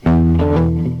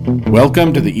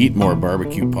Welcome to the Eat More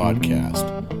Barbecue podcast.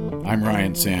 I'm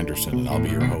Ryan Sanderson, and I'll be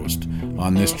your host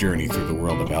on this journey through the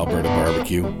world of Alberta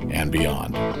barbecue and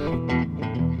beyond.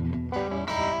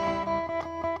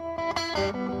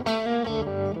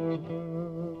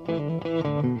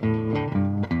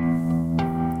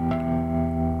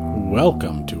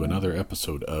 Welcome to another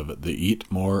episode of the Eat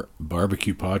More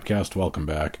Barbecue podcast. Welcome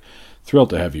back.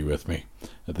 Thrilled to have you with me.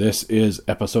 This is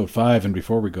episode 5, and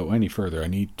before we go any further, I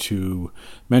need to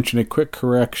mention a quick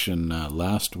correction.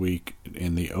 Last week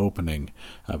in the opening,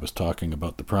 I was talking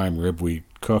about the prime rib we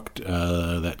cooked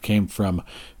that came from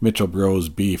Mitchell Bros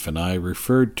Beef, and I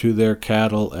referred to their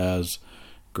cattle as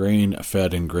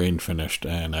grain-fed and grain-finished,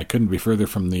 and I couldn't be further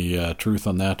from the truth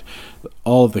on that.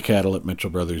 All of the cattle at Mitchell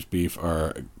Brothers Beef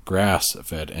are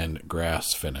grass-fed and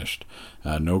grass-finished.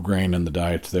 No grain in the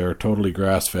diet. They're totally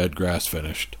grass-fed,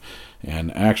 grass-finished.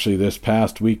 And actually, this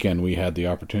past weekend, we had the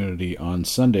opportunity on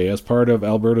Sunday, as part of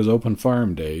Alberta's Open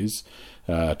Farm Days,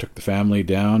 took the family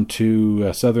down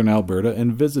to southern Alberta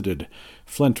and visited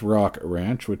Flint Rock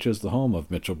Ranch, which is the home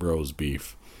of Mitchell Bros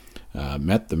Beef.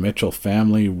 Met the Mitchell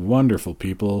family, wonderful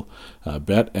people.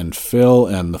 Bet and Phil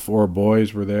and the 4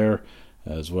 boys were there,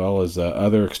 as well as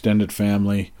other extended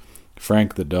family,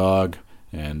 Frank the dog,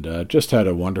 and just had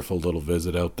a wonderful little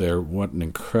visit out there. What an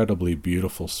incredibly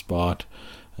beautiful spot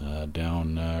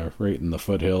down right in the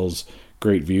foothills.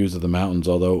 Great views of the mountains,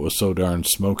 although it was so darn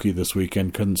smoky this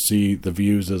weekend. Couldn't see the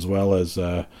views as well as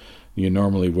you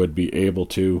normally would be able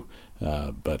to.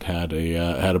 But had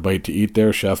a bite to eat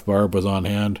there. Chef Barb was on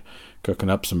hand,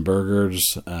 cooking up some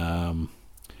burgers. Had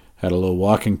a little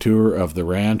walking tour of the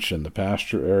ranch and the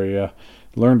pasture area.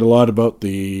 Learned a lot about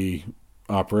the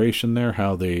operation there,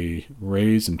 how they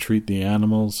raise and treat the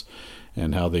animals,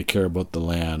 and how they care about the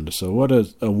land. So what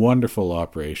a wonderful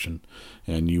operation.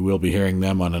 And you will be hearing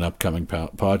them on an upcoming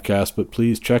podcast, but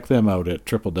please check them out at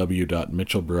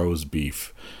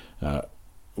www.mitchellbrosbeef.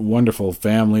 Wonderful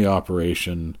family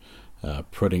operation.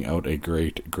 Putting out a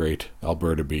great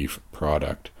Alberta beef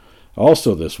product.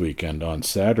 Also this weekend, on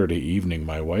Saturday evening,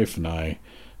 my wife and I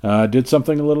did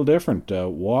something a little different.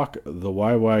 Walk the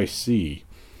YYC,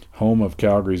 home of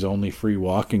Calgary's only free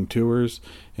walking tours,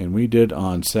 and we did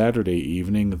on Saturday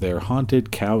evening their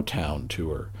Haunted Cowtown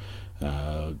tour.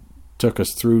 Took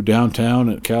us through downtown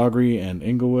at Calgary and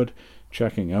Inglewood,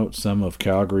 checking out some of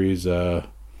Calgary's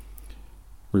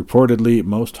reportedly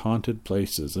most haunted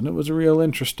places, and it was a real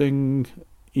interesting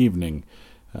evening.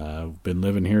 I've been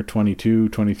living here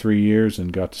 23 years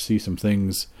and got to see some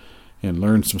things and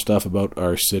learn some stuff about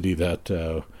our city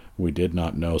that we did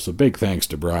not know. So big thanks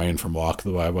to Brian from Walk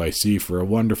the YYC for a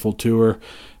wonderful tour,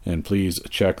 and please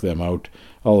check them out.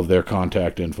 All of their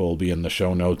contact info will be in the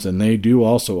show notes, and they do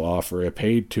also offer a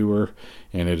paid tour,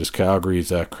 and it is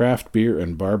Calgary's craft beer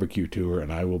and barbecue tour,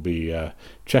 and I will be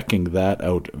checking that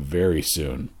out very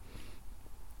soon.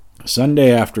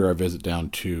 Sunday, after our visit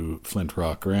down to Flint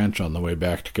Rock Ranch on the way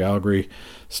back to Calgary,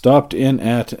 stopped in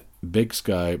at Big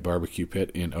Sky Barbecue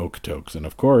Pit in Okotoks, and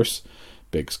of course,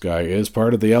 Big Sky is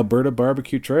part of the Alberta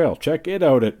Barbecue Trail. Check it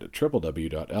out at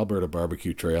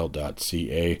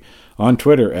www.albertabarbecuetrail.ca, on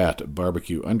Twitter at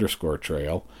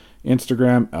 @barbecue_trail,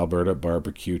 Instagram Alberta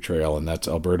Barbecue Trail, and that's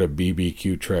Alberta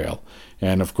BBQ Trail.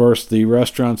 And of course, the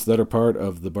restaurants that are part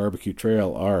of the Barbecue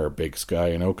Trail are Big Sky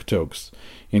and Okotoks.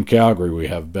 In Calgary, we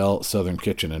have Belle Southern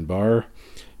Kitchen and Bar,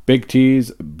 Big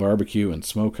T's Barbecue and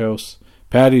Smokehouse,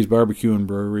 Patty's Barbecue and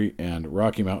Brewery, and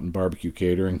Rocky Mountain Barbecue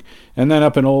Catering. And then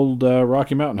up in Old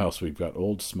Rocky Mountain House, we've got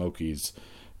Old Smoky's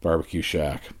Barbecue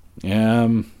Shack.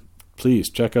 Please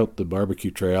check out the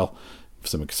Barbecue Trail.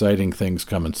 Some exciting things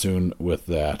coming soon with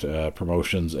that,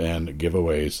 promotions and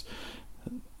giveaways.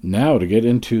 Now to get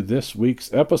into this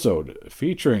week's episode,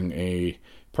 featuring a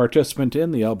participant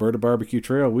in the Alberta Barbecue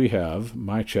Trail, we have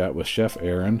my chat with Chef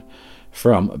Aaron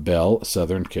from Belle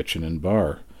Southern Kitchen and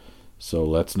Bar. So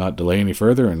let's not delay any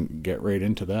further and get right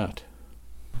into that.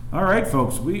 All right,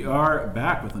 folks, we are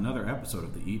back with another episode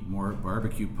of the Eat More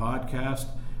Barbecue podcast.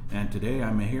 And today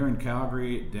I'm here in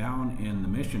Calgary, down in the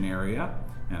Mission area,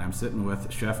 and I'm sitting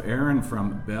with Chef Aaron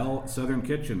from Belle Southern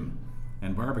Kitchen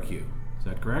and Barbecue. Is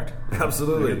that correct?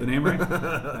 Absolutely. Did I get the name right?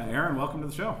 Aaron, welcome to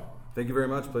the show. Thank you very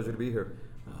much. Pleasure to be here.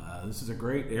 This is a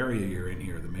great area you're in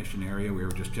here, the Mission area. We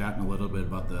were just chatting a little bit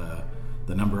about the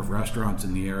number of restaurants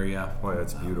in the area. Oh, yeah,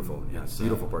 it's beautiful. It's a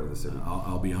beautiful part of the city.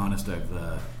 I'll be honest, I've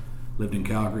lived in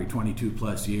Calgary 22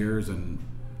 plus years, and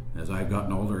as I've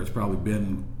gotten older, it's probably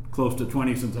been close to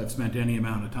 20 since I've spent any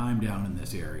amount of time down in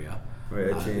this area. Right,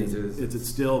 it changes. It's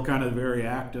still kind of very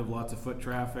active, lots of foot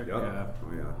traffic. Yep. Oh,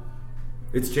 yeah.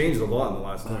 It's changed a lot in the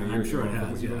last 20 years. I'm sure it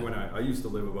has, Even when I used to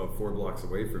live about 4 blocks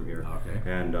away from here. Okay.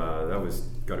 And that was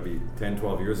got to be 10,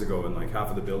 12 years ago, and like half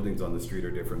of the buildings on the street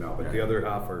are different now, but the other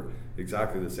half are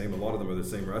exactly the same. A lot of them are the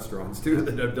same restaurants too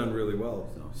that have done really well.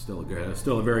 So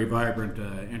still a very vibrant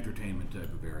entertainment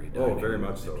type of area. Oh, very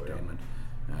much so,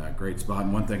 yeah. Great spot.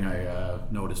 And one thing I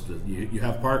noticed is you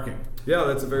have parking. Yeah,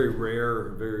 that's a very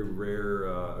rare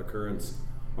occurrence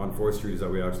on 4th Street, is that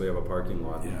we actually have a parking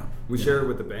lot. Yeah. We share it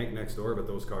with the bank next door, but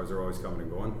those cars are always coming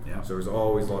and going. Yeah. So there's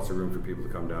always lots of room for people to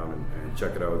come down and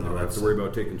check it out. You don't have to worry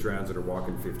about taking transit or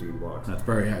walking 15 blocks. That's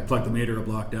very, it's like the meter a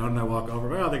block down, and I walk over,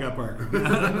 they got parking.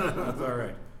 That's all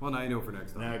right. Well, now you know for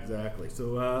next time. Exactly.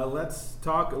 So let's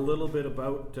talk a little bit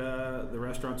about the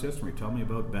restaurant's history. Tell me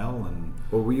about Belle.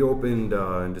 Well, we opened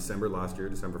in December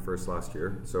 1st last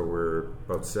year. So we're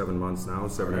about 7 months now,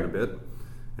 seven and a bit.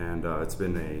 And it's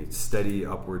been a steady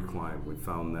upward climb. We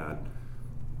found that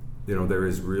there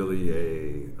is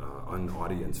really an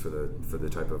audience for the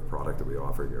type of product that we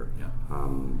offer here. Yeah.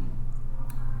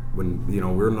 When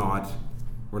we're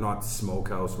not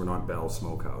Smokehouse, we're not Belle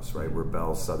Smokehouse, right? We're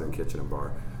Belle Southern Kitchen and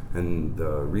Bar, and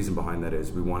the reason behind that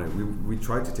is we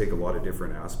tried to take a lot of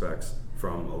different aspects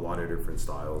from a lot of different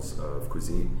styles of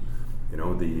cuisine.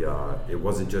 It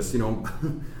wasn't just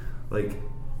like.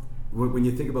 When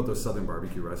you think about those Southern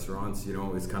barbecue restaurants,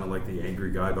 it's kind of like the angry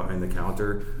guy behind the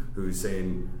counter who's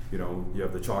saying, you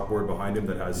have the chalkboard behind him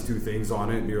that has 2 things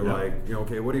on it, and you're like,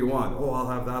 okay, what do you want? Oh, I'll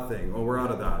have that thing. Oh, we're out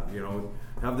of that.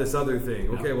 Have this other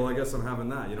thing. Okay, well, I guess I'm having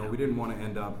that. We didn't want to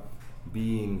end up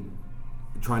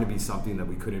trying to be something that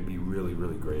we couldn't be really,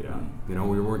 really great at. We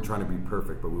weren't trying to be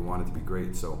perfect, but we wanted to be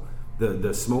great. So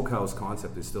the smokehouse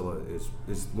concept is still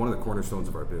is one of the cornerstones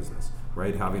of our business,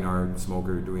 right? Having our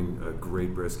smoker doing a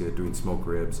great brisket, doing smoked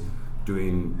ribs,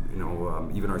 doing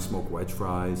even our smoked wedge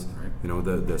fries.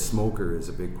 Right. The smoker is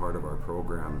a big part of our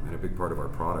program and a big part of our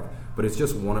product. But it's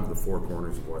just one of the 4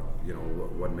 corners of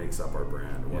what makes up our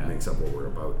brand, what makes up what we're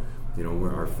about.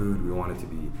 Our food, we want it to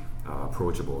be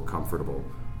approachable, comfortable.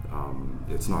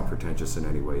 It's not pretentious in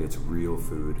any way. It's real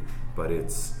food, but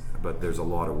there's a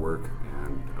lot of work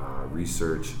and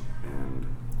research and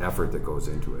effort that goes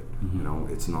into it.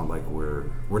 Mm-hmm. It's not like we're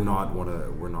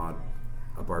not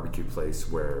a barbecue place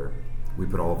where we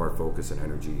put all of our focus and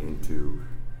energy into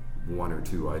 1 or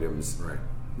 2 items. Right.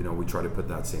 We try to put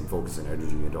that same focus and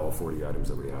energy into all 40 items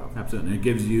that we have. Absolutely. And it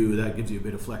gives you a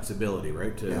bit of flexibility,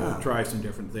 right? To try some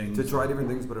different things. To try different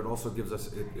things, but it also gives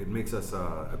us, it makes us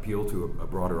appeal to a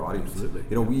broader audience. Absolutely.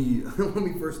 When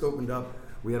we first opened up,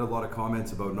 we had a lot of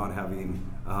comments about not having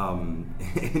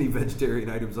any vegetarian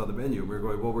items on the menu. We were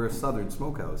going, well, we're a Southern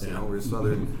Smokehouse, we're a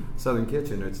Southern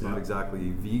kitchen. It's not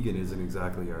exactly, vegan isn't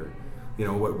exactly our,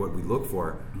 what we look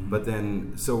for. Mm-hmm. But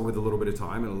then, so with a little bit of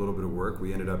time and a little bit of work,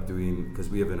 we ended up doing, because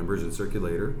we have an immersion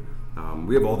circulator,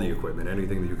 we have all the equipment,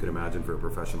 anything that you can imagine for a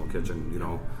professional kitchen.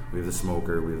 We have the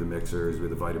smoker, we have the mixers, we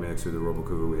have the Vitamix, we have the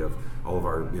Roboku, we have all of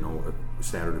our,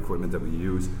 standard equipment that we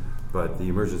use. But the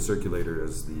immersion circulator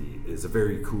is a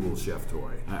very cool chef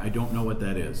toy. I don't know what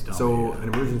that is. So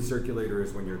an immersion circulator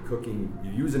is when you're cooking,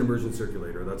 you use an immersion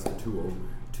circulator, that's the tool,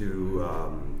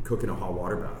 to cook in a hot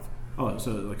water bath. Oh,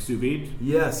 so like sous vide?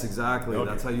 Yes, exactly.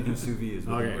 Okay. That's how you do sous vide is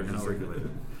with the immersion circulator.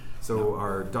 So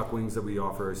our duck wings that we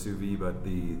offer are sous vide, but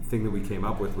the thing that we came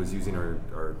up with was using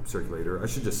our circulator. I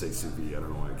should just say sous vide. I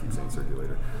don't know why I keep saying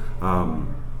circulator.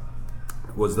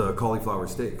 Was the cauliflower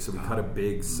steak. So we cut a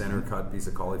big center cut piece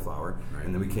of cauliflower,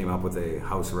 and then we came up with a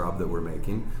house rub that we're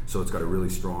making. So it's got a really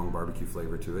strong barbecue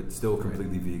flavor to it, still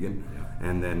completely vegan. Yeah.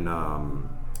 And then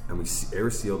and we air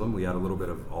seal them. We add a little bit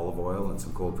of olive oil and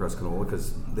some cold pressed canola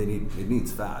because it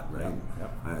needs fat, right?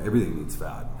 Yeah. Everything needs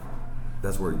fat.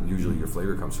 That's where usually your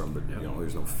flavor comes from, but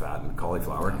there's no fat in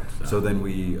cauliflower. So then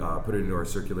we put it into our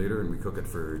circulator and we cook it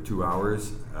for 2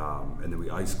 hours, and then we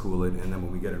ice cool it. And then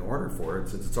when we get an order for it,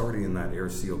 since it's already in that air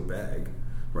sealed bag,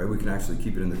 right, we can actually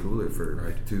keep it in the cooler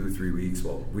for 2-3 weeks.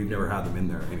 Well, we've never had them in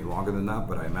there any longer than that,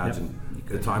 but I imagine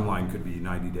the timeline could be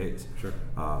 90 days. Sure.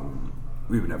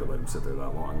 We would never let them sit there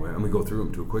that long, and we go through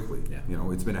them too quickly.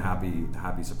 Yeah. It's been a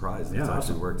happy surprise. It's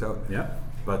actually worked out. Yeah.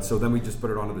 But so then we just put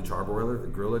it onto the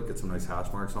charbroiler, grill it, get some nice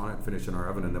hatch marks on it, finish in our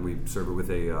oven, and then we serve it with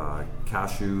a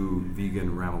cashew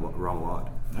vegan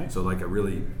remoulade. Nice. So like a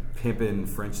really pimpin'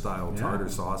 French-style tartar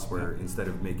sauce where instead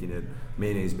of making it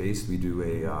mayonnaise-based, we do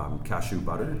a cashew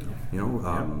butter.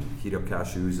 Heat up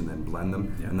cashews and then blend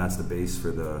them, and that's the base for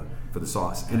the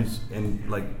sauce. And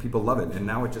like people love it. And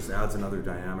now it just adds another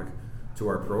dynamic to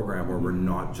our program where we're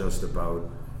not just about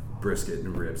brisket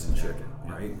and ribs and chicken,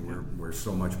 right? We're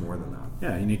so much more than that.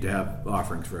 Yeah, you need to have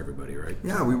offerings for everybody, right?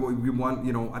 Yeah, we want,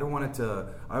 I don't want it to,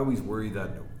 I always worry that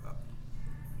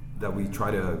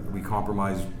we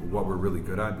compromise what we're really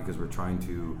good at because we're trying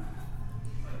to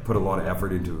put a lot of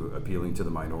effort into appealing to the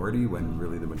minority when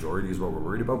really the majority is what we're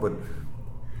worried about. But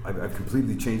I've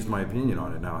completely changed my opinion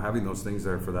on it now. Having those things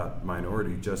there for that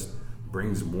minority just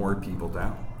brings more people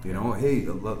down. You know, hey,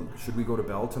 should we go to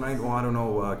Belle tonight? Oh, I don't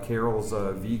know. Carol's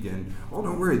vegan. Oh,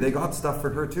 don't worry, they got stuff for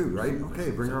her too, right?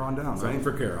 Okay, bring her on down, right? Something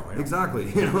for Carol. Yeah.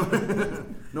 Exactly. You know,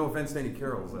 no offense to any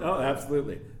Carols. Oh,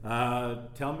 absolutely.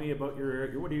 Tell me about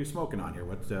what are you smoking on here?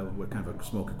 What kind of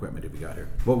smoke equipment have you got here?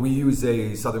 Well, we use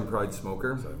a Southern Pride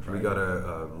smoker. We got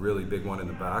a really big one in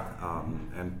the back,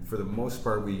 and for the most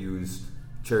part, we use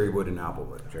cherry wood and apple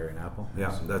wood. Cherry and apple.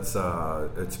 Yeah, that's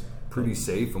it's pretty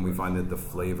safe, and we find that the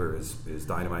flavor is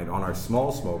dynamite. On our small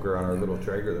smoker, on our little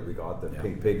Traeger that we got, the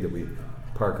pink pig that we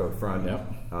park out front,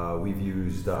 we've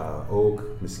used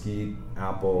oak, mesquite,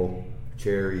 apple,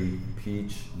 cherry,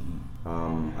 peach.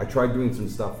 I tried doing some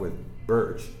stuff with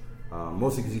birch,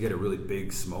 mostly because you get a really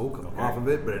big smoke off of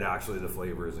it, but the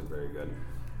flavor isn't very good.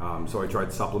 So I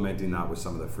tried supplementing that with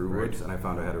some of the fruit woods, and I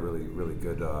found I had a really, really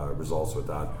good results with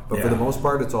that. But for the most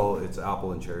part, it's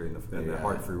apple and cherry and the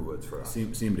hard fruit woods for us.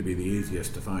 Seem to be the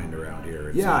easiest to find around here.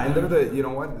 And they're you know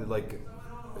what, like,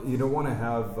 you don't want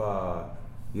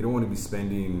to be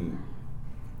spending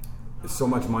so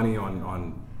much money on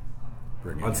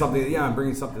something, and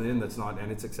bringing something in that's not,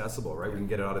 and it's accessible, right? We can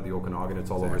get it out of the Okanagan. It's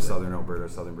all over southern Alberta,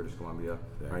 southern British Columbia,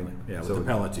 right? Yeah, with the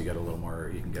pellets, you get a little more.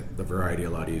 You can get the variety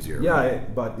a lot easier. Yeah,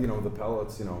 right? But the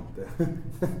pellets,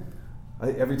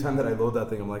 every time that I load that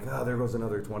thing, I'm like, there goes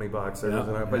another $20.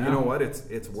 But you know what?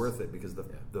 It's worth it because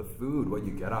the food, what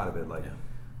you get out of it,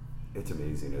 it's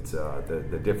amazing. It's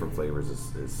the different flavors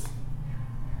is.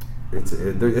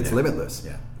 It's limitless,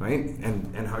 right?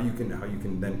 And how you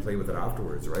can then play with it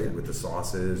afterwards, right? With the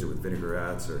sauces or with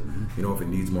vinaigrettes, or if it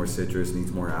needs more citrus,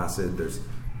 needs more acid.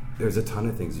 There's a ton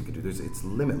of things you can do. It's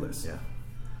limitless.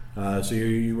 Yeah. So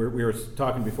we were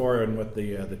talking before, and with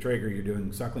the Traeger, you're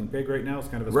doing suckling pig right now. It's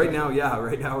kind of a right now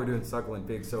we're doing suckling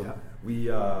pig. So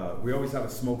we always have a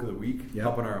smoke of the week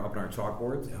up on our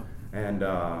chalkboards,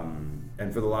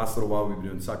 and for the last little while we've been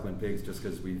doing suckling pigs just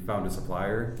because we found a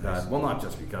supplier that, well, not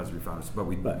just because we found but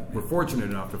we're fortunate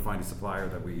enough to find a supplier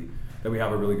that we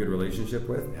have a really good relationship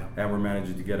with, and we're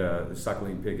managing to get a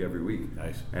suckling pig every week.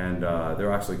 Nice. And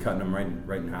they're actually cutting them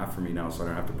right in half for me now, so I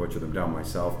don't have to butcher them down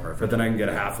myself. Perfect. But then I can get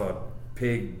a half a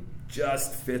pig.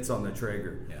 Just fits on the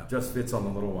Traeger. Just fits on the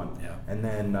little one. And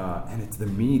then and the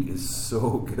meat is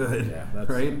so good,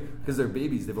 right? Because they're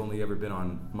babies. They've only ever been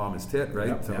on mama's tit,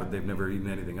 right? So they've never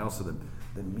eaten anything else. So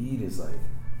the meat is like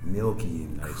milky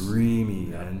and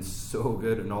creamy and so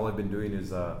good. And all I've been doing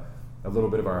is a little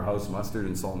bit of our house mustard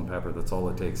and salt and pepper. That's all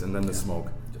it takes. And then the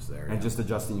smoke. Just there. And just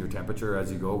adjusting your temperature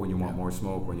as you go, when you want more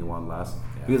smoke, when you want less.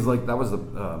 Because that was the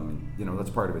that's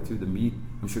part of it too. The meat,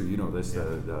 I'm sure you know this,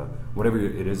 the whatever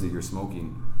it is that you're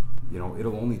smoking,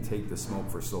 it'll only take the smoke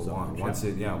for so long. Once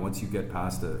you get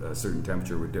past a certain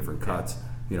temperature with different cuts,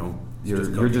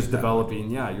 you're just developing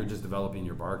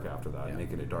your bark after that,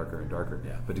 making it darker and darker.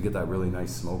 But to get that really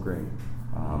nice smoke ring,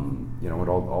 it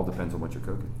all depends on what you're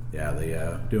cooking.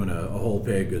 Doing a whole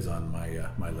pig is on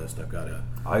my list. I've got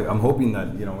I'm hoping that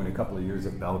in a couple of years,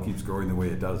 if Belle keeps growing the way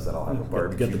it does, that I'll have a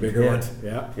barbecue. Get the bigger one.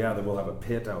 That we'll have a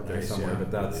pit out there somewhere. But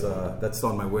that's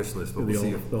on my wish list. But we'll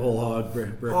see if the whole hog.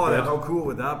 How cool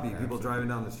would that be? People driving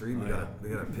down the street, we got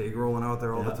a pig rolling out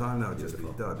there all the time.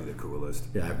 That'd be the coolest.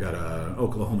 Yeah, I've got a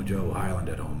Oklahoma Joe Highland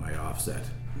at home, my offset.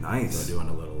 Nice. So doing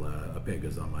a little a pig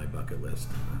is on my bucket list.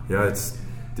 It's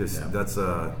just that's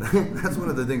one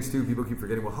of the things too. People keep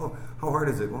forgetting. Well, how hard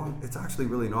is it? Well, it's actually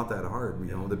really not that hard.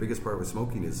 The biggest part with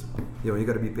smoking is you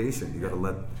got to be patient. You got to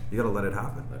let it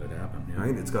happen. Let it happen. Yeah.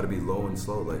 Right. It's got to be low and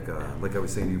slow. Like I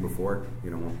was saying to you before.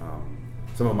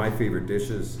 Some of my favorite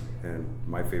dishes and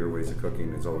my favorite ways of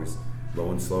cooking is always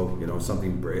low and slow.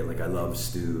 Something like I love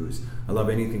stews. I love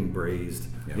anything braised.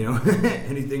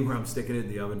 Anything where I'm sticking it in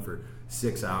the oven for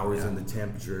 6 hours and the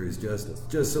temperature is just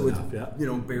so it's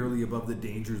barely above the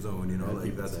danger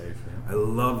zone. That's safe, I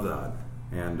love that.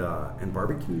 And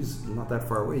barbecue's not that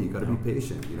far away. You got to be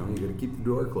patient. You got to keep the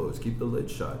door closed, keep the lid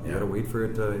shut. You got to wait for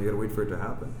it to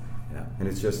happen. Yeah. And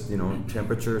it's just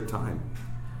temperature, time.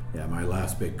 Yeah, my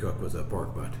last big cook was a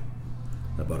pork butt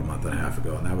about a month and a half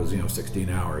ago, and that was 16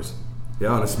 hours. Yeah,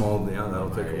 on a small that'll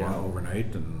take a while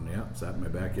overnight, and sat in my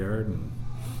backyard and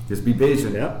just be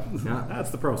patient. Yeah, that's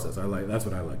the process. That's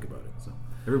what I like about it. So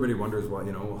everybody wonders why,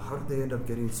 how did they end up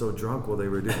getting so drunk while they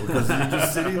were doing it? Because you're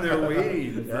just sitting there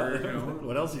waiting.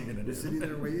 What else are you going to do? You're sitting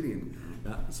there waiting.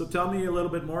 So tell me a little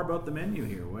bit more about the menu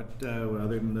here. What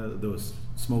other than those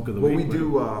smoke of the week? Well, we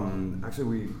do.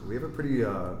 Actually, we have a pretty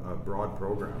broad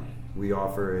program. We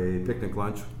offer a picnic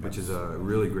lunch, which is a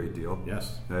really great deal.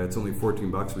 Yes. It's only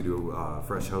 $14. We do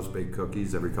fresh house baked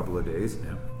cookies every couple of days.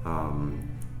 Yeah.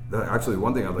 Actually,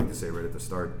 one thing I'd like to say right at the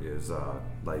start is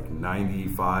like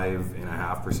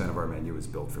 95.5% of our menu is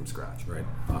built from scratch. Right.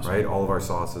 Awesome. Right. All of our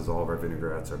sauces, all of our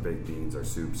vinaigrettes, our baked beans, our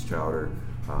soups, chowder,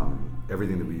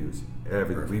 everything that we use.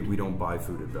 Everything. We don't buy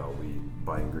food at Belle. We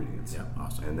buy ingredients. Yeah.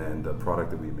 Awesome. And then the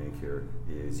product that we make here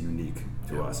is unique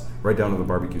to us, right down to the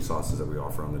barbecue sauces that we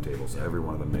offer on the table. So every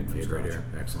one of them made from scratch. Right here.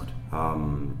 Excellent.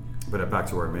 But back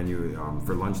to our menu,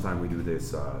 for lunchtime we do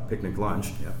this picnic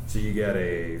lunch. Yep. So you get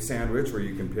a sandwich where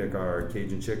you can pick our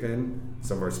Cajun chicken,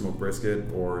 some of our smoked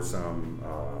brisket, or some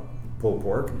pulled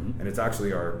pork, and it's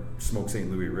actually our smoked St.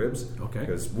 Louis ribs. Okay.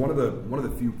 Because one of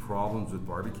the few problems with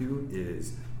barbecue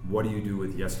is, what do you do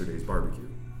with yesterday's barbecue?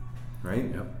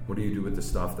 Right? Yep. What do you do with the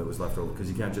stuff that was left over? Because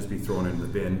you can't just be throwing it in the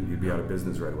bin, you'd be out of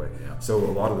business right away. Yep. So a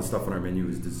lot of the stuff on our menu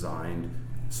is designed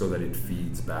so that it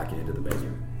feeds back into the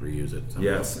menu. Reuse it.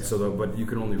 Yes. Else. So, but you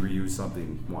can only reuse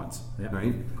something once,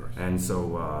 right? Of course. And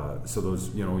so those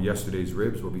yesterday's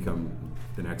ribs will become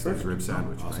the next day's rib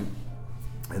sandwich, awesome.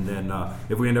 Right? And then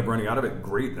if we end up running out of it,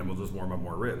 great. Then we'll just warm up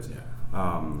more ribs. Yeah.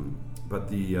 But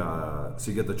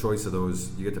so you get the choice of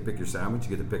those. You get to pick your sandwich.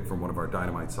 You get to pick from one of our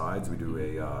dynamite sides. We do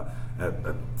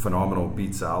a phenomenal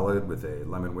beet salad with a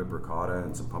lemon whipped ricotta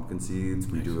and some pumpkin seeds.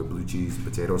 We do a blue cheese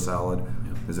potato salad.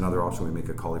 Yep. There's another option. We make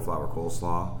a cauliflower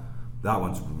coleslaw. That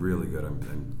one's really good.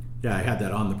 Yeah, I had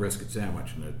that on the brisket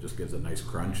sandwich, and it just gives a nice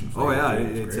crunch and flavor. Oh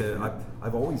yeah,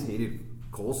 I've always hated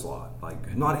coleslaw.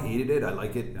 Like, not hated it. I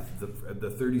like it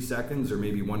the 30 seconds or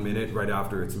maybe 1 minute right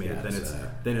after it's made. Yeah,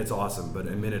 then it's awesome. But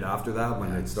a minute after that,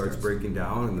 when it starts breaking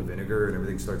down and the vinegar and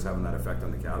everything starts having that effect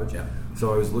on the cabbage. Yeah.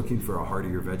 So I was looking for a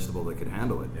heartier vegetable that could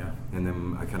handle it. Yeah. And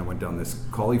then I kind of went down this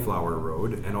cauliflower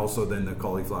road, and also then the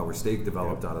cauliflower steak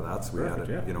developed out of that. So we had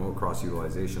a cross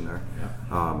utilization there.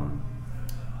 Yeah.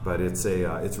 But it's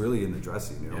really in the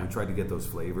dressing. We tried to get those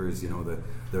flavors.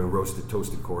 The roasted,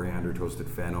 toasted coriander, toasted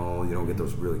fennel. Get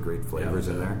those really great flavors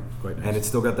in there. Quite nice. And it's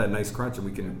still got that nice crunch, and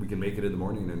we can make it in the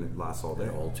morning, and it lasts all day.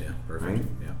 It holds, yeah, perfect. Right?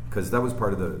 Yeah. Because that was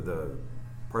part of the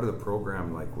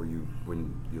program, like when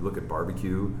you look at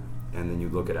barbecue, and then you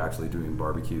look at actually doing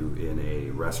barbecue in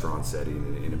a restaurant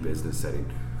setting, in a business setting.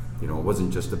 It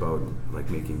wasn't just about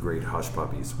like making great hush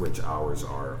puppies, which ours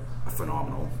are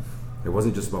phenomenal. It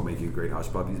wasn't just about making great hush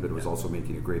puppies, but it was also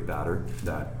making a great batter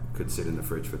that could sit in the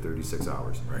fridge for 36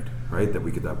 hours. Right. That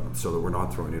we could so that we're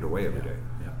not throwing it away every day.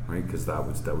 Yeah. Right. Because that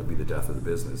would be the death of the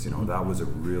business. That was a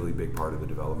really big part of the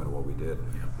development of what we did.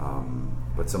 Yeah.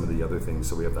 But some of the other things.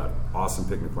 So we have that awesome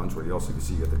picnic lunch where you also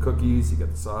you get the cookies, you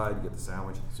get the side, you get the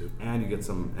sandwich, soup, and you get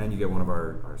one of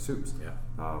our soups. Yeah.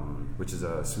 Which is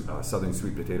a southern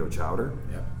sweet potato chowder,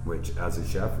 which as a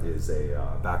chef is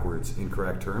a backwards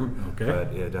incorrect term. Okay.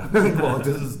 But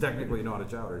this is technically not a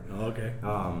chowder. Oh, okay.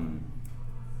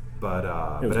 But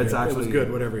it's it's good. actually it was good,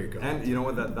 whatever you call it. And you know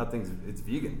what? That thing's it's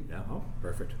vegan. Yeah. Oh,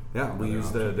 perfect. Yeah. We use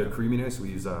the creaminess. We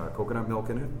use coconut milk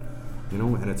in it.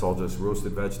 And it's all just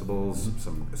roasted vegetables,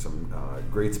 some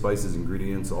great spices,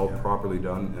 ingredients, all properly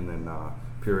done, and then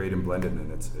pureed and blended,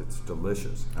 and it's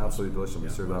delicious, absolutely delicious. We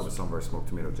serve that with some of our smoked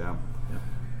tomato jam,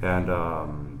 and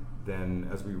then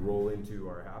as we roll into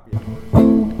our happy hour.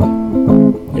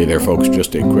 Hey there, folks!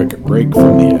 Just a quick break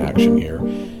from the action here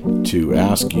to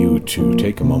ask you to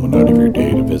take a moment out of your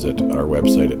day to visit our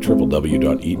website at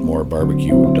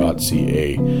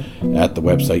www.eatmorebarbecue.ca. At the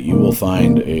website, you will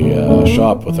find a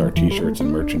shop with our t-shirts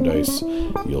and merchandise.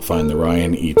 You'll find the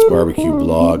Ryan Eats Barbecue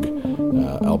blog,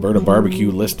 Alberta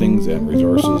barbecue listings and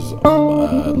resources,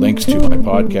 links to my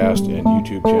podcast and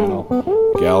YouTube channel,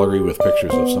 gallery with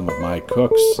pictures of some of my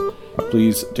cooks.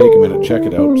 Please take a minute, check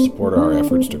it out, support our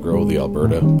efforts to grow the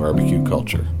Alberta barbecue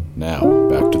culture. Now,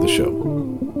 back to the show.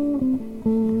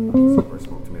 Our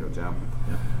smoked tomato jam.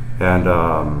 And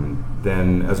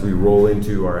then as we roll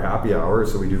into our happy hour,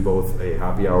 so we do both a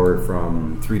happy hour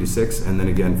from 3 to 6 and then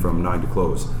again from 9 to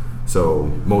close.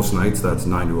 So most nights that's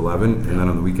 9 to 11, and then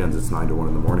on the weekends it's 9 to 1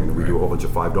 in the morning. And we do a whole bunch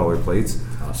of $5 plates.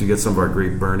 So you get some of our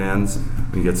great burn ends,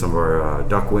 we get some of our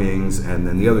duck wings, and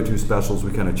then the other two specials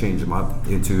we kind of change them up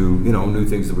into new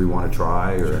things that we want to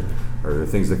try, or or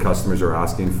things that customers are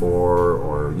asking for,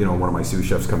 or one of my sous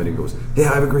chefs come in and goes, "Hey,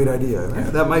 I have a great idea.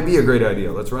 That might be a great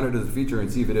idea. Let's run it as a feature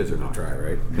and see if it is or not." Try,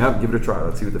 right? Yeah, give it a try.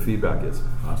 Let's see what the feedback is.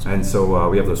 Awesome. And so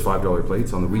we have those $5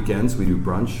 plates. On the weekends, we do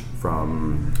brunch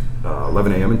from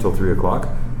 11 a.m. until 3 o'clock.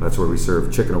 That's where we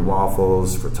serve chicken and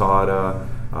waffles, frittata.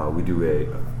 We do a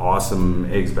awesome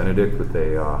eggs Benedict with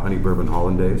a honey bourbon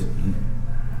hollandaise.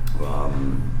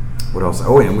 What else?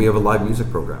 Oh, and we have a live music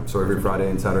program. So every Friday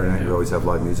and Saturday night, we always have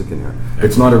live music in here.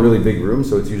 It's not a really big room,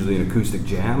 so it's usually an acoustic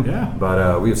jam. Yeah.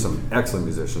 But we have some excellent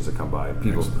musicians that come by.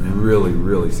 People really,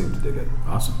 really seem to dig it.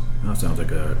 Awesome. That sounds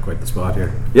like quite the spot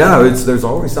here. Yeah, there's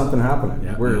always something happening.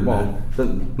 Yeah.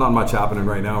 Not much happening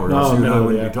right now. Or else you and I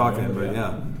wouldn't be talking. But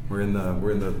yeah, we're in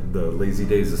the lazy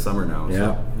days of summer now. Yeah,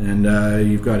 so. And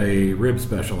you've got a rib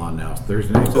special on now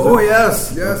Thursday night. Oh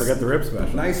yes. Don't forget the rib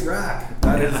special. Nice rack.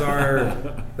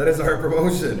 That is our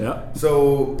promotion. Yeah.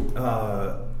 So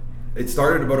it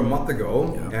started about a month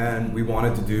ago, and we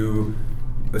wanted to do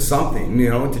something,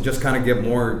 to just kind of get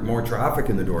more traffic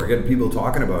in the door, get people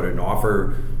talking about it, and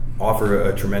offer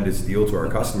a tremendous deal to our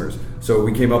customers. So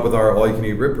we came up with our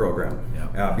all-you-can-eat rib program,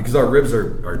 because our ribs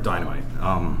are dynamite.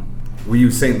 We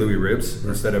use St. Louis ribs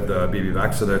instead of the baby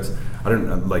back. So that's, I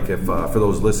don't like if for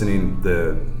those listening,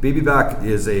 the baby back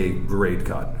is a great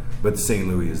cut, but St.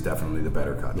 Louis is definitely the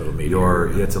better cut.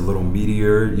 It's a little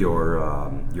meatier.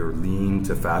 Your lean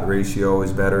to fat ratio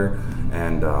is better,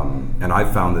 and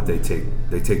I found that they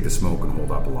take the smoke and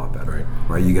hold up a lot better.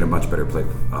 Right? You get a much better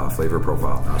flavor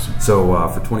profile. Awesome. So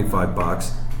for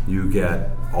 $25, you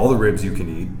get all the ribs you can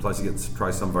eat. Plus, you get to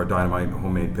try some of our dynamite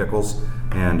homemade pickles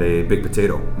and a big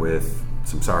potato with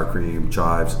some sour cream,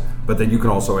 chives. But then you can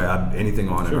also add anything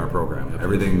on in our program.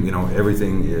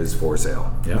 Everything is for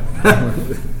sale. Yeah.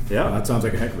 Yeah, that sounds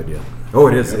like a heck of a deal. Oh,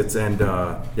 it is.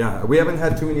 We haven't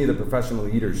had too many of the professional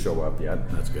eaters show up yet.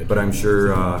 That's good. But I'm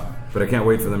sure. But I can't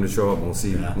wait for them to show up. We'll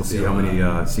see. We'll see how many.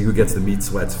 See who gets the meat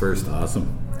sweats first.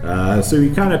 Awesome. So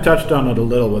you kind of touched on it a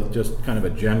little with just kind of a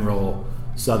general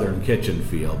Southern kitchen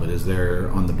feel, but is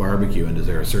there on the barbecue, and is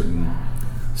there a certain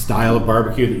style of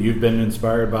barbecue that you've been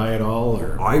inspired by at all?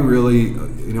 Or I really,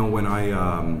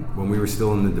 when we were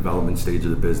still in the development stage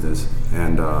of the business,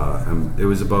 and it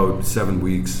was about 7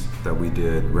 weeks that we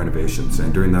did renovations,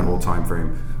 and during that whole time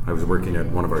frame, I was working at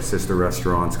one of our sister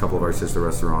restaurants, a couple of our sister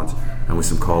restaurants, and with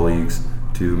some colleagues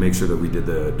to make sure that we did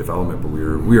the development. But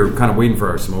we were kind of waiting for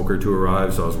our smoker to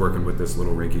arrive, so I was working with this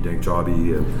little rinky-dink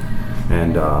jobby,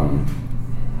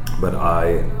 but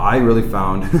I really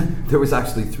found there was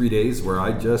actually 3 days where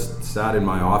I just sat in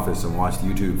my office and watched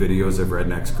YouTube videos of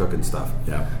rednecks cooking stuff.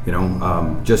 Yeah.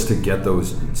 Just to get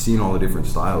seeing all the different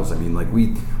styles. I mean, like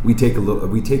we take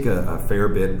a fair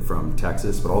bit from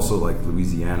Texas, but also like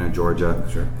Louisiana, Georgia.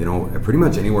 Sure. Pretty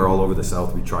much anywhere all over the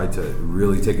South. We tried to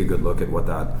really take a good look at what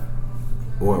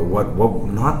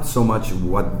not so much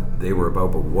what they were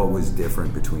about, but what was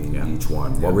different between each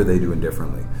one. What were they doing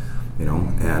differently?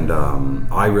 And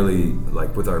I really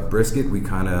like with our brisket, we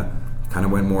kind of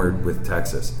went more with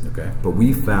Texas. Okay. But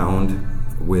we found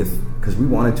because we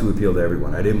wanted to appeal to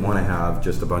everyone. I didn't want to have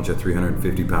just a bunch of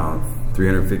 350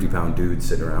 pound dudes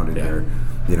sitting around in here,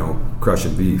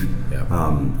 crushing beef.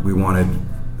 Yeah. We wanted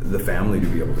the family to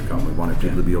be able to come. We wanted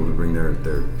people to be able to bring their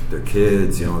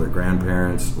kids, their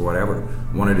grandparents, whatever.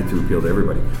 We wanted it to appeal to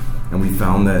everybody. And we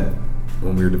found that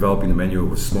when we were developing the menu, it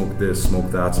was smoke this, smoke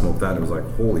that, smoke that. It was like,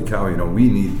 holy cow, we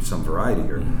need some variety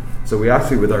here. Mm-hmm. So we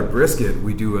actually, with our brisket,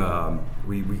 we do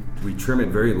we trim it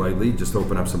very lightly, just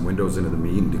open up some windows into the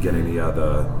meat to get any of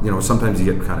the, sometimes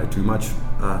you get kind of too much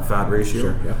fat ratio.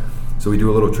 Sure, yeah. So we do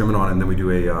a little trimming on it, and then we do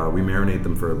we marinate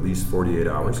them for at least 48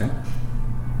 hours. Okay.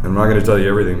 I'm not going to tell you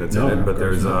everything that's in it, but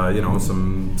there's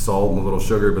some salt and a little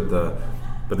sugar, but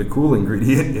the cool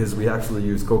ingredient is we actually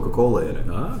use Coca-Cola in it.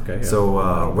 Okay. Yeah.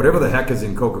 So whatever the heck is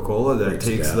in Coca-Cola that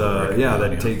takes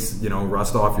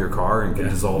rust off your car and can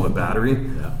dissolve a battery.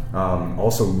 Yeah.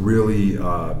 Also really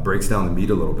breaks down the meat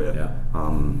a little bit. Yeah.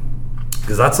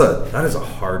 Because that is a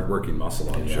hard working muscle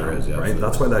on the animal, is, yeah, right?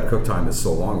 That's why that cook time is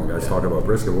so long. When guys talk about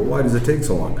brisket, well, why does it take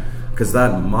so long? Because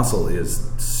that muscle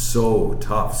is so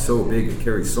tough, so big, it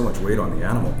carries so much weight on the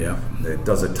animal. Yeah. It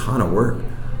does a ton of work.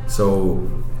 So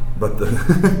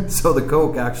the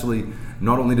Coke actually,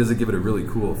 not only does it give it a really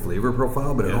cool flavor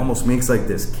profile, but it almost makes like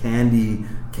this candy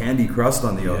crust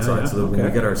on the outside. So that when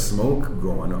we get our smoke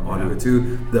going onto it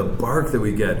too, the bark that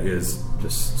we get is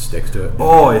just sticks to it.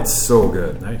 Oh, it's so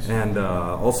good. Nice. And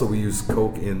also we use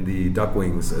Coke in the duck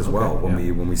wings as well when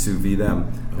we sous vide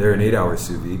them. They're an 8-hour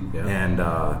sous vide, and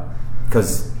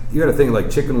because you got to think like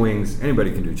chicken wings.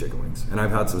 Anybody can do chicken wings, and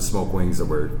I've had some smoked wings that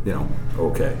were,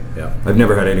 okay. Yeah. I've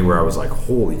never had anywhere I was like,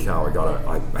 holy cow,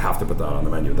 I have to put that on the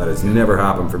menu. That has never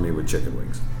happened for me with chicken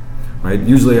wings. Right?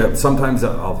 Usually, sometimes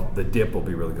the dip will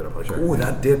be really good. I'm like, oh,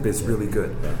 that dip is really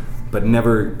good. Yeah. But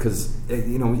never, because,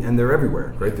 and they're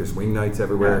everywhere, right? There's wing nights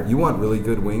everywhere. Yeah. You want really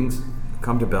good wings?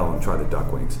 Come to Belle and try the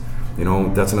duck wings.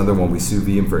 That's another one. We sous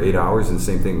vide them for 8 hours, and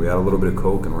same thing. We add a little bit of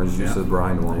Coke and orange juice to the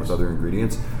brine along with other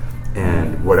ingredients.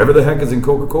 And whatever the heck is in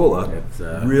Coca-Cola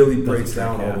really breaks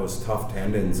down all those tough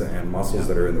tendons and muscles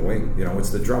that are in the wing.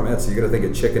 It's the drumette, so you got to think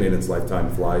a chicken in its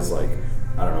lifetime flies like,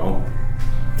 I don't know,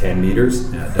 10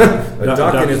 meters. Yeah, a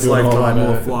duck in its lifetime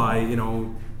will fly,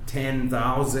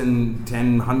 10,000,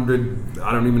 10,000,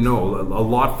 I don't even know, a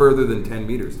lot further than 10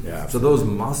 meters. Yeah, so those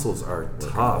muscles are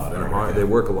tough and hard. They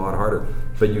work a lot harder,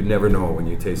 but you never know when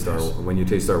you taste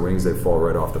our wings. They fall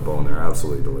right off the bone. They're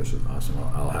absolutely delicious. Awesome.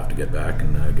 I'll have to get back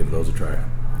and give those a try.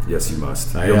 Yes, you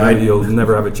must. You'll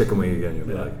never have a chicken wing again. You'll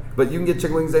be like, but you can get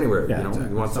chicken wings anywhere. Yeah,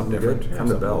 exactly. You want something different? good? Come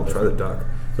to Belle. Try the duck.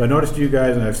 So I noticed you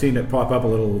guys, and I've seen it pop up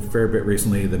a fair bit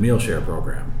recently, the meal share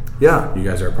program. Yeah. You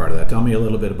guys are a part of that. Tell me a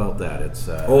little bit about that. It's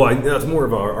that's more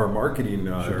of our marketing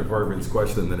department's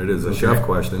question than it is a chef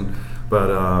question.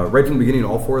 But right from the beginning,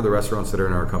 all 4 of the restaurants that are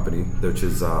in our company, which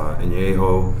is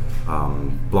Añejo,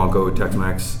 Blanco,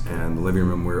 Tex-Mex, and the Living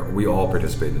Room, we all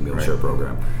participate in the meal share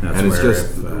program. And it's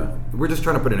just we're just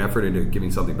trying to put an effort into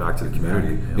giving something back to the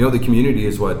community. Yeah. The community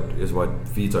is what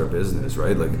feeds our business,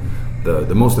 right? Like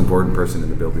the most important person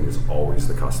in the building is always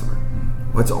the customer.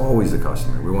 Well, it's always the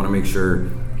customer. We want to make sure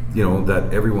that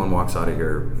everyone walks out of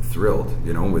here thrilled,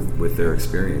 with their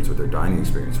experience, with their dining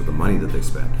experience, with the money that they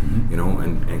spent,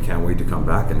 and can't wait to come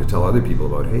back and to tell other people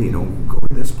about, hey, go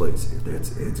to this place.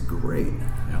 It's great.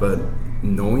 Yeah. But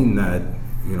knowing that,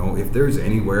 if there's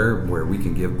anywhere where we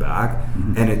can give back,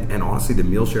 and honestly, the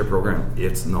meal share program,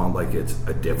 it's not like it's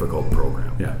a difficult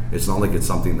program. Yeah. It's not like it's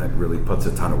something that really puts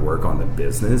a ton of work on the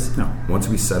business. No. Once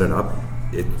we set it up,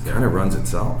 it kind of runs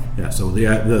itself. Yeah. So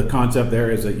the concept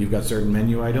there is that you've got certain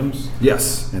menu items.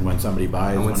 Yes. And when somebody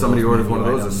buys, and when somebody orders one of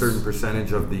those, a certain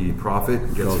percentage of the profit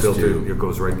gets filtered. It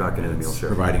goes right back into the meal share.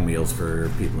 Providing meals for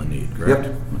people in need. Correct.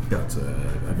 Yep.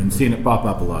 I've been seeing it pop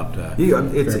up a lot.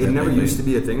 It never used to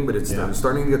be a thing, but it's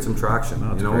starting to get some traction.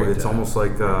 It's almost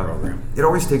like it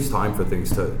always takes time for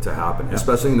things to happen,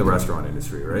 especially in the restaurant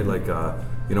industry, right? Like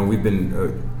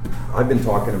I've been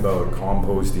talking about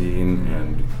composting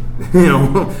and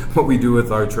what we do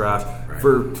with our trash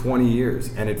for 20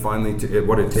 years, and it finally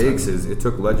what it takes is it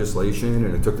took legislation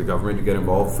and it took the government to get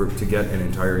involved to get an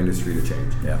entire industry to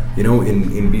change. Yeah.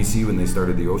 In BC when they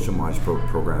started the Ocean Wash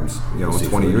programs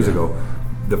 20 years ago,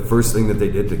 the first thing that they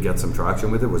did to get some traction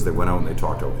with it was they went out and they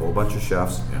talked to a whole bunch of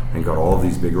chefs and got all of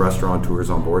these big restaurateurs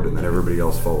on board, and then everybody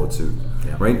else followed suit.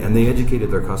 Yeah. Right? And they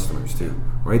educated their customers too.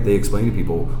 Right? They explained to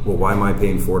people, well, why am I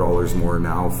paying $4 more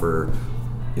now for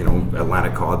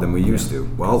Atlantic cod than we used to?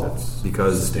 Well,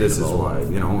 because this is why,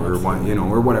 or why,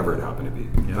 or whatever it happened to be.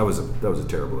 Yeah. That was a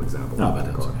terrible example. No, but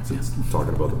it's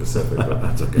talking about the Pacific, but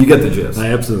that's okay. You get the gist.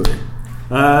 Absolutely.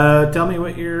 Tell me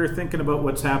what you're thinking about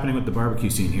what's happening with the barbecue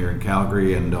scene here in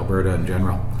Calgary and Alberta in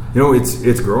general.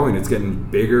 It's growing. It's getting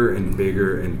bigger and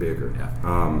bigger and bigger. Yeah.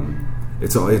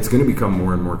 It's going to become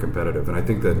more and more competitive, and I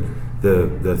think that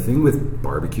the thing with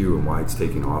barbecue and why it's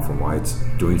taking off and why it's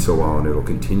doing so well and it'll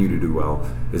continue to do well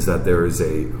is that there is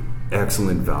a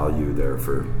excellent value there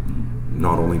for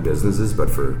not only businesses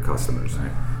but for customers,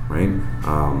 right?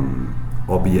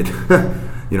 Albeit,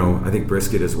 I think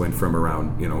brisket has went from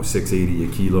around $6.80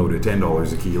 a kilo to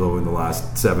 $10 a kilo in the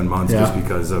last 7 months just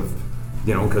because of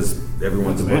because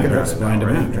everyone's looking at it now,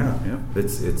 right? Yeah.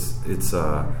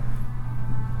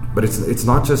 But it's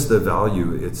not just the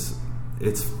value. It's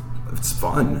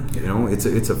fun.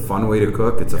 It's a fun way to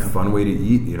cook. It's a fun way to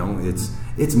eat.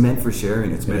 It's meant for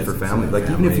sharing. It's meant for family. Like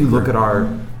even if you look at our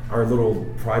little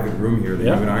private room here that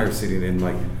you and I are sitting in,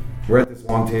 like we're at this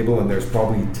long table and there's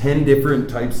probably 10 different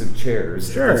types of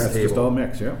chairs. Sure, at this that's table. just all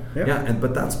mixed. Yeah.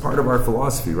 But that's part of our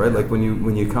philosophy, right? Like when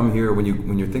you come here, when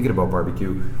you're thinking about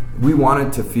barbecue, we want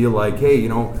it to feel like, hey,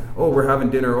 we're having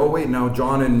dinner. Oh wait, now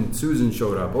John and Susan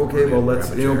showed up. Okay, well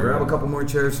let's grab a couple more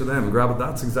chairs for them.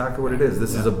 That's exactly what it is.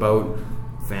 This is about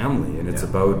family, and it's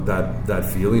about that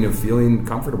feeling of feeling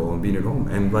comfortable and being at home,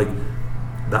 and like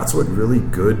that's what really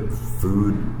good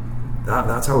food.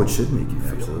 That's how it should make you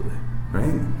feel. Absolutely. Right?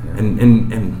 Yeah.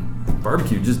 And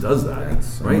barbecue just does that,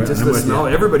 right? Just the smell.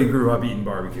 Everybody grew up eating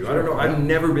barbecue. Sure. I don't know. I've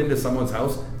never been to someone's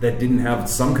house that didn't have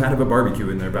some kind of a barbecue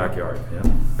in their backyard. Yeah.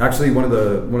 Actually, one of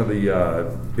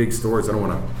the big stores, I don't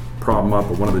want to prop them up,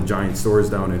 but one of the giant stores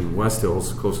down in West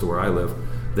Hills, close to where I live,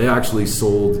 they actually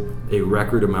sold a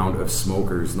record amount of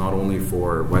smokers, not only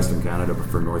for Western Canada but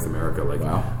for North America. Like,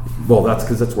 wow. Well, that's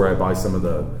because that's where I buy some of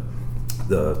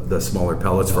the smaller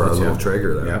pellets for our little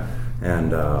Traeger there. Yeah.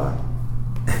 And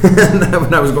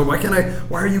and I was going,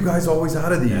 why are you guys always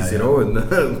out of these? Yeah, you know, and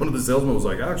one of the salesmen was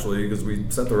like, actually, because we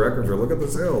set the record for look at the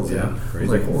sales. Yeah, crazy.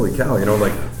 I was like, holy cow, you know,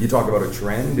 like you talk about a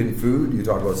trend in food, you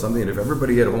talk about something, and if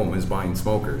everybody at home is buying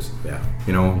smokers, Yeah.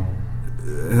 you know,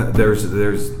 there's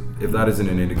if that isn't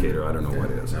an indicator, I don't know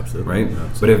what is. Absolutely. Right?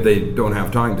 Absolutely. But if they don't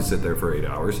have time to sit there for 8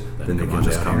 hours, then they can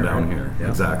just come down here. Yeah.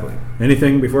 Exactly.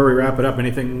 Anything before we wrap it up?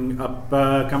 Anything up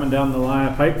coming down the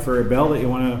line pipe for Belle that you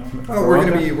want to? We're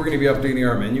gonna be updating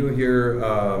our menu here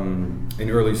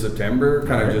in early September.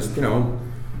 Kind of just, you know,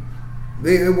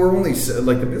 we're only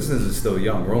like the business is still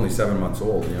young. We're only 7 months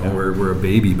old. You know, Yeah. we're a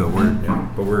baby, but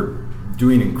we're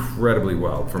doing incredibly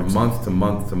well from month to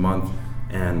month to month.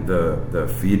 And the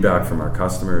feedback from our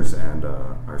customers and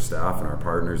our staff and our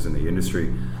partners in the industry,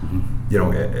 you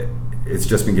know, it's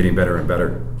just been getting better and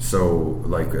better. So,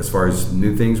 like, as far as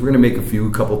new things, we're going to make a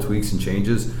couple tweaks and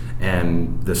changes,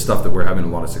 and the stuff that we're having a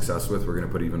lot of success with, we're going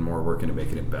to put even more work into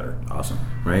making it better. Awesome.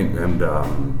 Right? And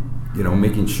you know,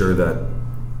 making sure that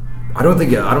I don't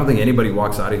think anybody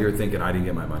walks out of here thinking I didn't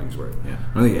get my money's worth. Yeah.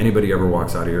 I don't think anybody ever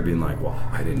walks out of here being like, well,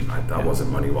 that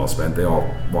wasn't money well spent. They all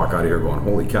walk out of here going,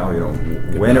 holy cow, you know,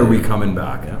 when are we coming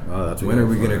back? Yeah. Oh, that's when are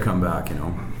we going to come back, you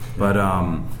know? But I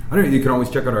don't know, you can always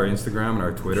check out our Instagram and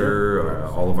our Twitter,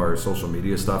 all of our social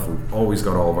media stuff. We've always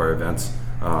got all of our events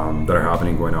that are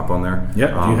happening going up on there.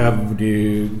 Yeah.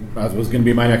 That was going to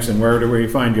be my next one. Where do we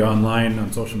find you online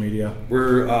on social media?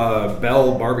 We're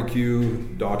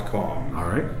bellebarbecue.com. All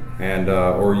right. And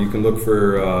or you can look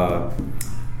for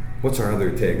what's our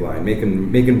other tagline?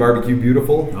 Making barbecue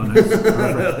beautiful. Oh, nice.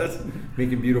 Perfect.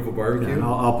 Making beautiful barbecue. Yeah, and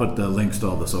I'll put the links to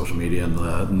all the social media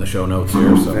in the show notes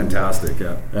here. So fantastic,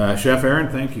 yeah. Chef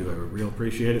Aaron, thank you. I real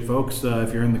appreciate it, folks.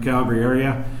 If you're in the Calgary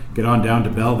area, get on down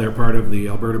to Belle. They're part of the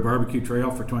Alberta Barbecue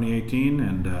Trail for 2018,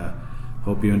 and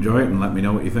hope you enjoy it. And let me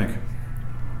know what you think.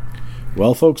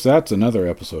 Well, folks, that's another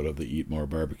episode of the Eat More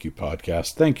Barbecue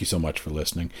podcast. Thank you so much for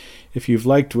listening. If you've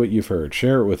liked what you've heard,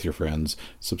 share it with your friends.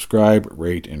 Subscribe,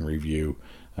 rate, and review.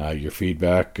 Your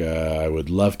feedback, I would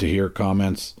love to hear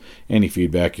comments. Any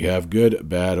feedback you have, good,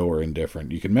 bad, or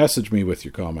indifferent. You can message me with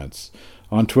your comments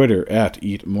on Twitter at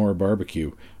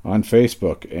EatMoreBarbecue, on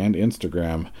Facebook and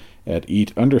Instagram at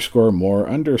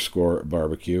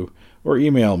eat_more_barbecue, or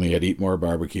email me at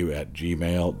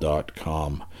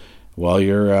eatmorebarbecue@gmail.com. While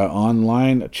you're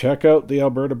online, check out the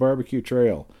Alberta Barbecue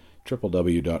Trail,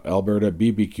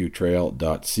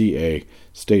 www.albertabbqtrail.ca.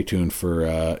 Stay tuned for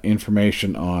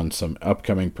information on some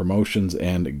upcoming promotions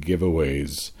and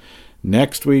giveaways.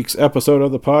 Next week's episode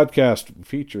of the podcast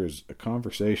features a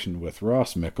conversation with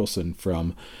Ross Mickelson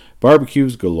from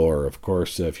Barbecues Galore. Of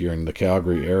course, if you're in the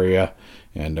Calgary area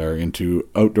and are into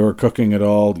outdoor cooking at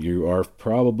all, you are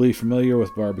probably familiar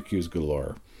with Barbecues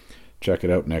Galore. Check it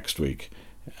out next week.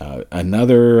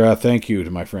 Another thank you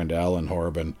to my friend Alan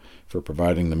Horban for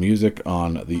providing the music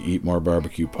on the Eat More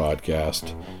Barbecue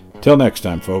podcast. Till next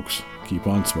time, folks, keep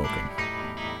on smoking.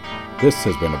 This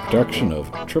has been a production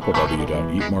of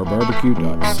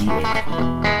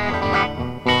www.eatmorebarbecue.ca.